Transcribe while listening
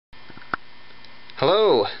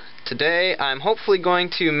Hello! Today I'm hopefully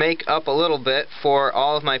going to make up a little bit for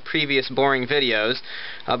all of my previous boring videos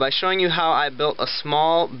by showing you how I built a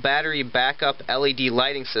small battery backup LED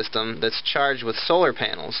lighting system that's charged with solar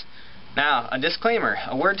panels. Now, a disclaimer,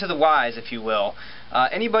 a word to the wise, if you will.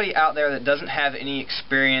 Anybody out there that doesn't have any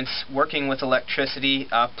experience working with electricity,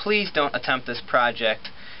 please don't attempt this project.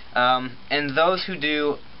 And those who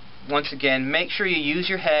do, once again, make sure you use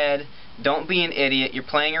your head. Don't be an idiot. You're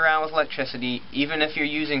playing around with electricity. Even if you're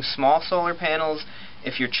using small solar panels,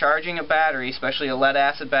 if you're charging a battery, especially a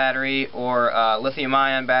lead-acid battery or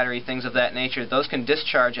lithium-ion battery, things of that nature, those can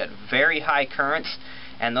discharge at very high currents,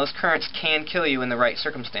 and those currents can kill you in the right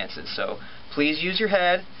circumstances. So please use your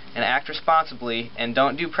head and act responsibly, and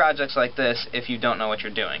don't do projects like this if you don't know what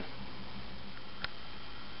you're doing.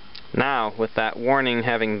 Now, with that warning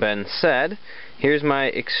having been said, here's my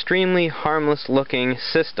extremely harmless looking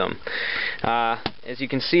system. As you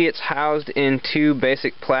can see, it's housed in two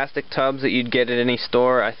basic plastic tubs that you'd get at any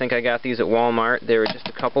store. I think I got these at Walmart. They were just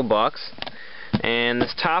a couple bucks. And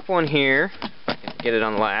this top one here, if I can get it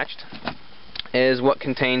unlatched, is what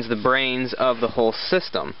contains the brains of the whole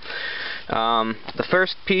system. The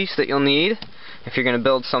first piece that you'll need, if you're going to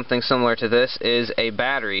build something similar to this, is a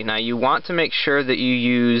battery. Now, you want to make sure that you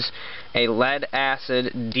use a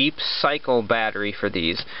lead-acid deep cycle battery for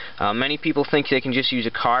these. Many people think they can just use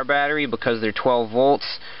a car battery because they're 12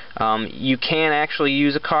 volts. You can actually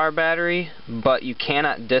use a car battery, but you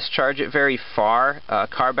cannot discharge it very far.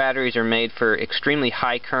 Car batteries are made for extremely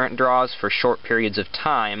high current draws for short periods of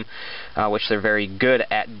time, which they're very good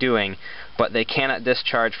at doing, but they cannot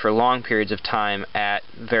discharge for long periods of time at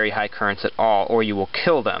very high currents at all, or you will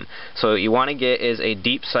kill them. So what you want to get is a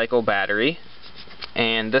deep cycle battery,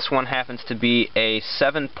 and this one happens to be a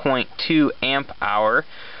 7.2 amp hour.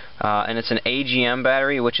 And it's an AGM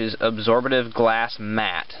battery, which is absorptive glass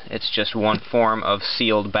matte. It's just one form of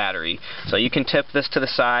sealed battery. So you can tip this to the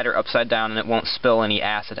side or upside down and it won't spill any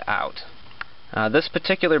acid out. This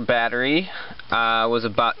particular battery was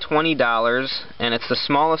about $20, and it's the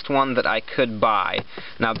smallest one that I could buy.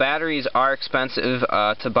 Now, batteries are expensive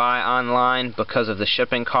to buy online because of the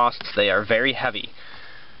shipping costs. They are very heavy.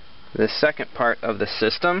 The second part of the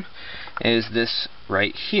system is this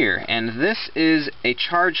right here, and this is a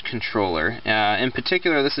charge controller. In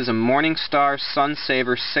particular, this is a Morningstar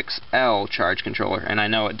Sunsaver 6L charge controller, and I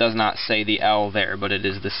know it does not say the L there, but it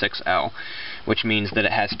is the 6L, which means that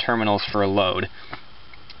it has terminals for a load.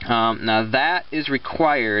 Now, that is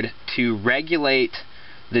required to regulate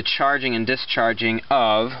the charging and discharging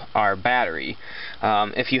of our battery.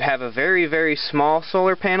 If you have a very, very small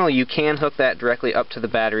solar panel, you can hook that directly up to the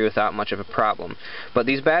battery without much of a problem. But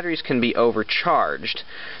these batteries can be overcharged,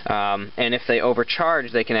 and if they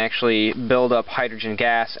overcharge, they can actually build up hydrogen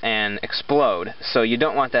gas and explode. So you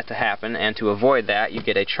don't want that to happen, and to avoid that, you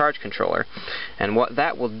get a charge controller. And what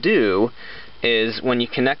that will do is, when you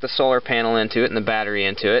connect the solar panel into it and the battery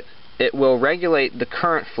into it, it will regulate the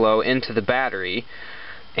current flow into the battery,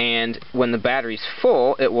 and when the battery's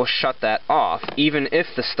full, it will shut that off, even if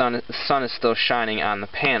the sun is still shining on the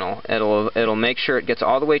panel. It'll make sure it gets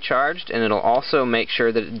all the way charged, and it'll also make sure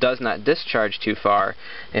that it does not discharge too far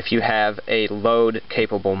if you have a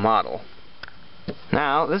load-capable model.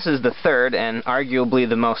 Now, this is the third and arguably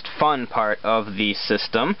the most fun part of the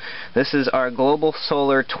system. This is our Global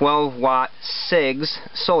Solar 12-watt SIGS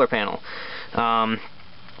solar panel.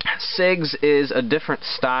 SIGS is a different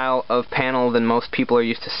style of panel than most people are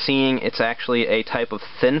used to seeing. It's actually a type of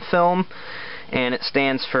thin film, and it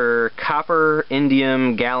stands for copper,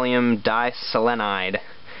 indium, gallium diselenide.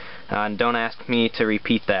 Don't ask me to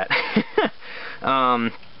repeat that.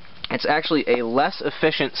 It's actually a less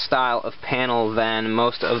efficient style of panel than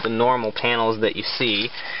most of the normal panels that you see,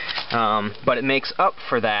 but it makes up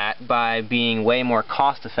for that by being way more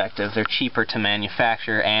cost effective. They're cheaper to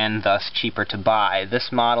manufacture and thus cheaper to buy.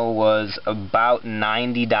 This model was about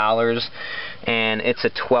 $90, and it's a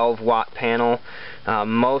 12-watt panel.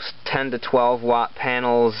 Most 10 to 12 watt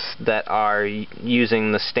panels that are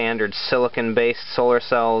using the standard silicon-based solar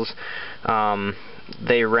cells,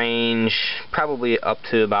 they range probably up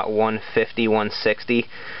to about 150, 160.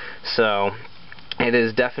 So it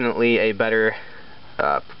is definitely a better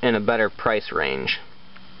in a better price range.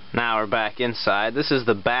 Now we're back inside. This is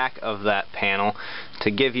the back of that panel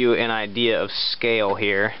to give you an idea of scale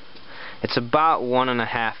here. It's about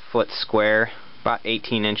 1.5 foot square, about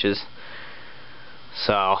 18 inches.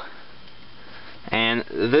 So, and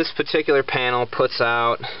this particular panel puts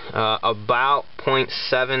out about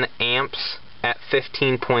 0.7 amps at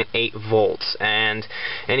 15.8 volts, and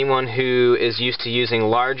anyone who is used to using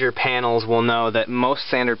larger panels will know that most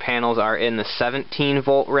standard panels are in the 17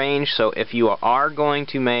 volt range. So if you are going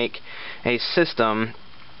to make a system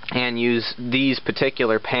and use these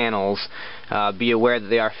particular panels, be aware that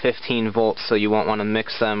they are 15 volts, so you won't want to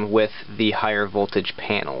mix them with the higher voltage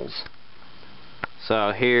panels.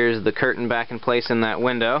 So here's the curtain back in place in that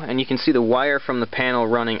window, and you can see the wire from the panel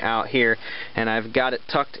running out here, and I've got it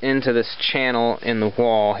tucked into this channel in the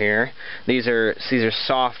wall here. These are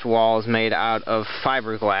soft walls made out of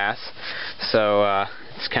fiberglass, so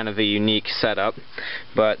it's kind of a unique setup.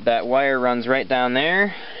 But that wire runs right down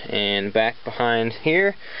there and back behind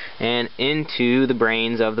here and into the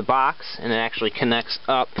brains of the box, and it actually connects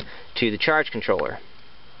up to the charge controller.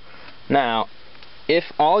 Now, if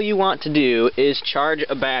all you want to do is charge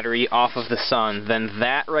a battery off of the sun, then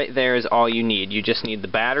that right there is all you need. You just need the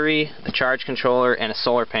battery, the charge controller, and a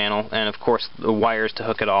solar panel, and of course the wires to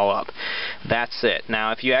hook it all up. That's it.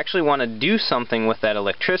 Now, if you actually want to do something with that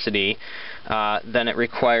electricity, then it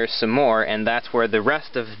requires some more, and that's where the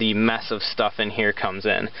rest of the mess of stuff in here comes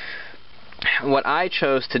in. What I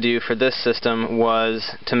chose to do for this system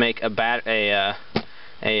was to make a backup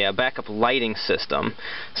lighting system.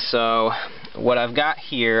 So what I've got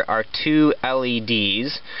here are two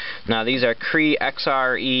LEDs. Now these are Cree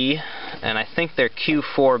XRE, and I think they're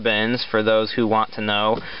Q4 bins for those who want to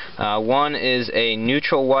know. One is a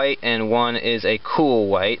neutral white and one is a cool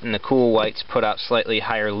white, and the cool whites put out slightly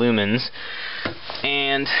higher lumens.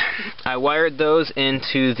 And I wired those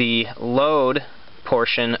into the load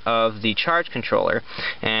portion of the charge controller,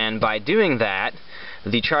 and by doing that,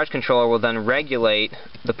 the charge controller will then regulate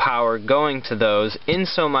the power going to those, in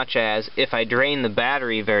so much as if I drain the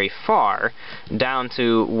battery very far down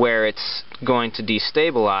to where it's going to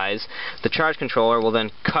destabilize, the charge controller will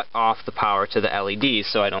then cut off the power to the LEDs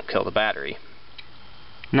so I don't kill the battery.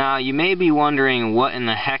 Now, you may be wondering what in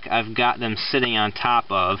the heck I've got them sitting on top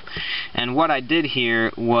of, and what I did here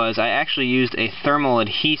was I actually used a thermal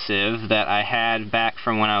adhesive that I had back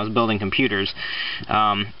from when I was building computers,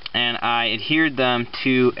 and I adhered them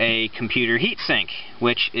to a computer heatsink,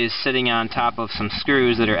 which is sitting on top of some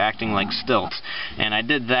screws that are acting like stilts. And I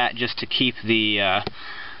did that just to keep the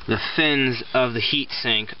fins of the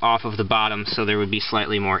heatsink off of the bottom so there would be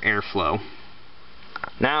slightly more airflow.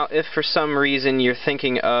 Now, if for some reason you're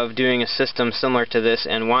thinking of doing a system similar to this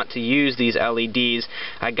and want to use these LEDs,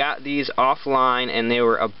 I got these offline and they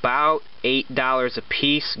were about $8 a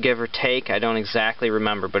piece, give or take. I don't exactly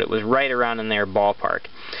remember, but it was right around in their ballpark.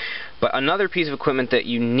 But another piece of equipment that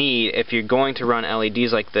you need if you're going to run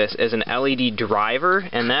LEDs like this is an LED driver,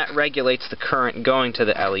 and that regulates the current going to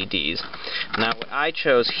the LEDs. Now what I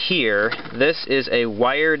chose here, this is a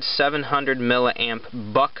wired 700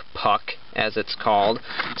 milliamp buck puck, as it's called.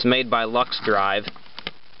 It's made by Lux Drive,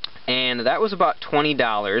 and that was about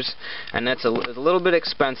 $20, and that's a little bit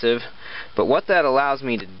expensive, but what that allows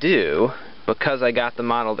me to do, because I got the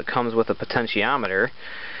model that comes with a potentiometer,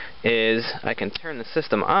 is I can turn the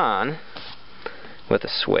system on with a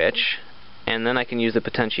switch, and then I can use the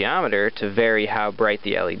potentiometer to vary how bright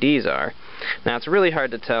the LEDs are. Now, it's really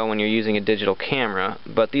hard to tell when you're using a digital camera,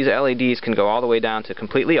 but these LEDs can go all the way down to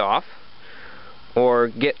completely off, or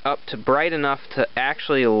get up to bright enough to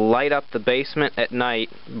actually light up the basement at night,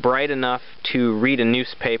 bright enough to read a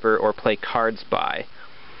newspaper or play cards by.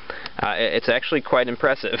 It's actually quite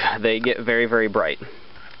impressive. They get very, very bright.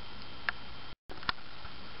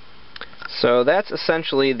 So that's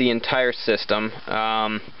essentially the entire system.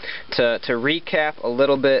 To recap a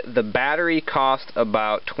little bit, the battery cost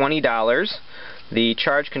about $20, the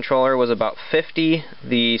charge controller was about $50,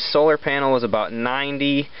 the solar panel was about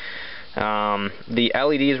 $90, the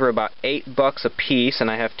LEDs were about $8 a piece, and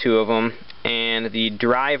I have two of them, and the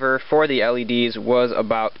driver for the LEDs was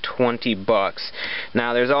about $20.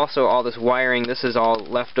 Now there's also all this wiring. This is all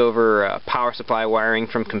leftover power supply wiring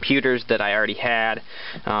from computers that I already had.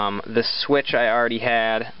 The switch I already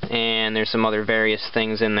had, and there's some other various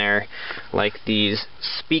things in there, like these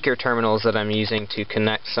speaker terminals that I'm using to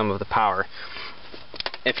connect some of the power.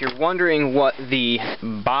 If you're wondering what the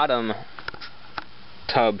bottom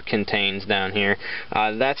tub contains down here,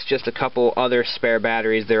 that's just a couple other spare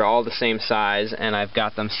batteries. They're all the same size, and I've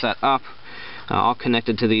got them set up all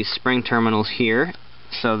connected to these spring terminals here,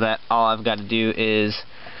 so that all I've got to do is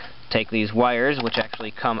take these wires, which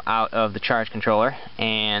actually come out of the charge controller,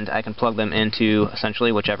 and I can plug them into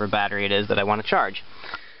essentially whichever battery it is that I want to charge.